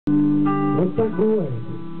Вот так бывает.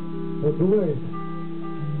 Вот бывает.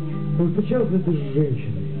 Ты встречался ты с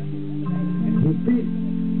женщиной, и ты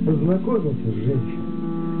познакомился с женщиной,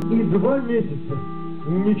 и 2 месяца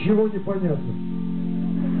ничего не понятно.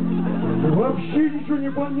 Вообще ничего не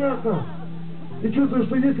понятно. Ты чувствуешь,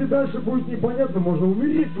 что если дальше будет непонятно, можно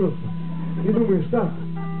умереть просто. И думаешь, так,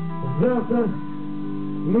 завтра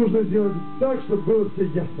нужно сделать так, чтобы было все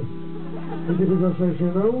ясно. И ты приглашаешь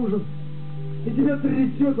ее на ужин, и тебя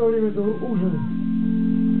трясет во время этого ужина.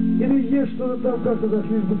 И ты ешь что-то там как-то так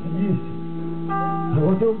лишь бы съесть. А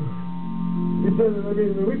потом специально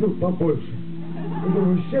намеренно выпил побольше. И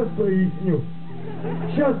думаю, сейчас проясню.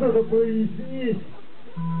 Сейчас надо прояснить.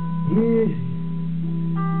 И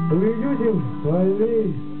вы идете по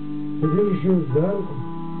аллее, ты держишь ее за руку.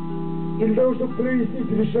 И для того, чтобы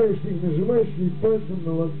прояснить, решаешь, ты нажимаешь ей пальцем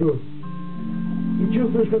на ладонь. И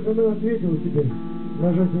чувствуешь, как она ответила тебе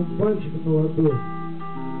нажатием пальчика на ладонь.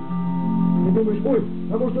 И думаешь, ой,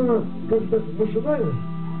 а может она как-то так машинально?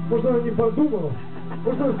 Может она не подумала?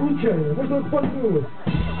 Может она случайно? Может она споткнулась?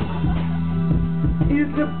 И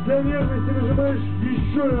для верности нажимаешь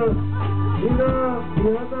еще раз. И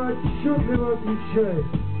она отчетливо отвечает.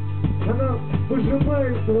 Она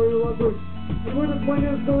пожимает твою ладонь. И в этот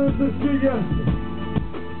момент становится все ясно.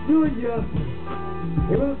 Все ясно.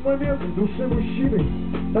 И в этот момент в душе мужчины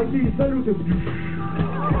такие салюты.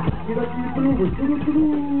 И такие трубы.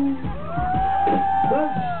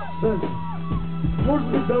 Дальше. Может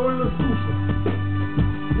быть, довольно скучно.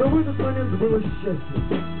 Но в этот момент было счастье.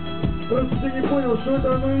 Просто ты не понял, что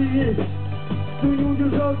это оно и есть. Ты не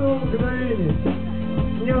удержал того мгновения.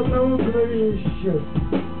 Ни одного мгновения счастья.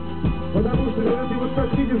 Потому что когда ты вот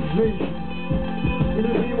так видишь женщину, и ты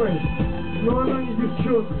понимаешь, но она не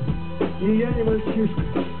девчонка, и я не мальчишка.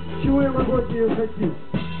 Чего я могу от нее хотеть?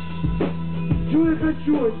 Чего я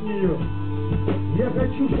хочу от нее? Я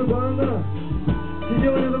хочу, чтобы она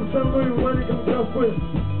сидела рядом со мной в маленьком кафе.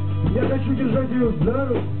 Я хочу держать ее за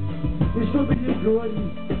руку и что-то ей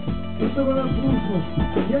говорить. И чтобы она слушала.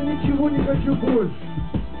 Я ничего не хочу больше.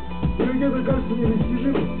 И ведь это кажется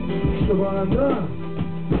недостижимым, чтобы она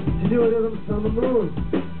сидела рядом со мной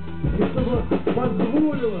и чтобы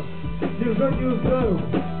позволила держать ее за руку.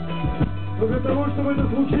 Но для того, чтобы это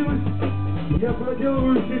случилось, я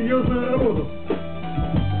проделываю серьезную работу.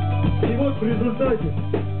 И вот в результате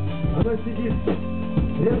она сидит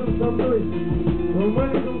рядом со мной в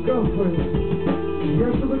маленьком кафе.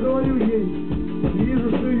 Я что-то говорю ей, и вижу,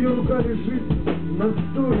 что ее рука лежит на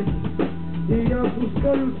столике. И я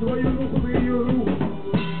опускаю свою руку на ее руку.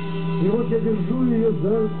 И вот я держу ее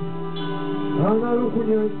за руку, а она руку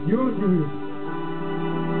не отдергивает.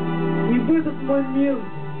 И в этот момент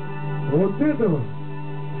вот этого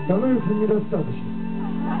становится недостаточно.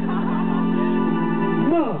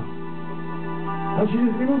 Мама! А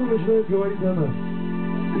через минуту начинает говорить она.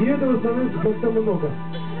 И этого становится как-то много.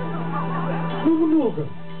 Ну, много.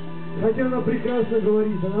 Хотя она прекрасно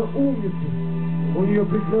говорит, она умница. У нее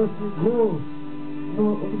прекрасный голос. Но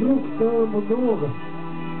вдруг стало много.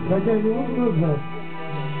 Хотя минуту назад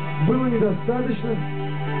было недостаточно.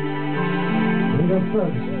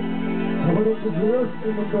 А потом ужасно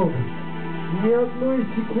много. Ни одной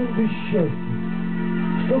секунды счастья.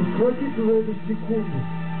 Чтобы схватиться за эту секунду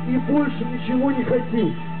и больше ничего не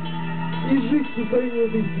хотеть. И жить в состоянии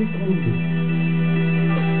этой секунды.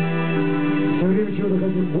 Все время чего-то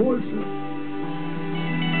хотим больше.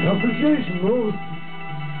 А включаешь новости.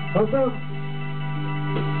 А там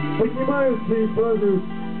поднимаются и падают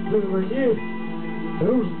цены на нефть,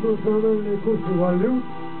 рушатся национальные курсы валют,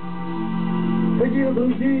 какие-то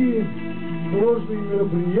другие сложные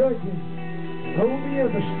мероприятия. А у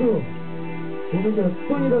меня-то что? У меня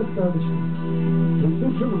то недостаточно, и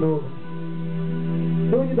тут же много.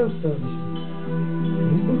 То недостаточно,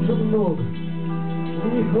 и тут же много.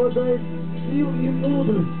 Не хватает сил и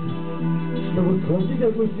мудрости, чтобы схватить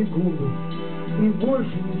одну секунду и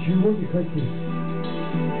больше ничего не хотеть.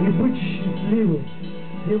 И быть счастливым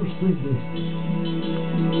тем, что есть.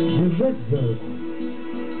 Держать за руку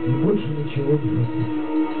и больше ничего не хотеть.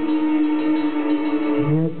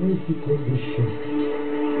 Ни одной секунды счастья.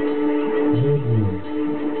 Ни одной.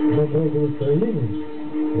 Но правда настроение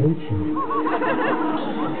лучше.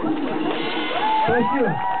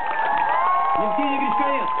 Спасибо.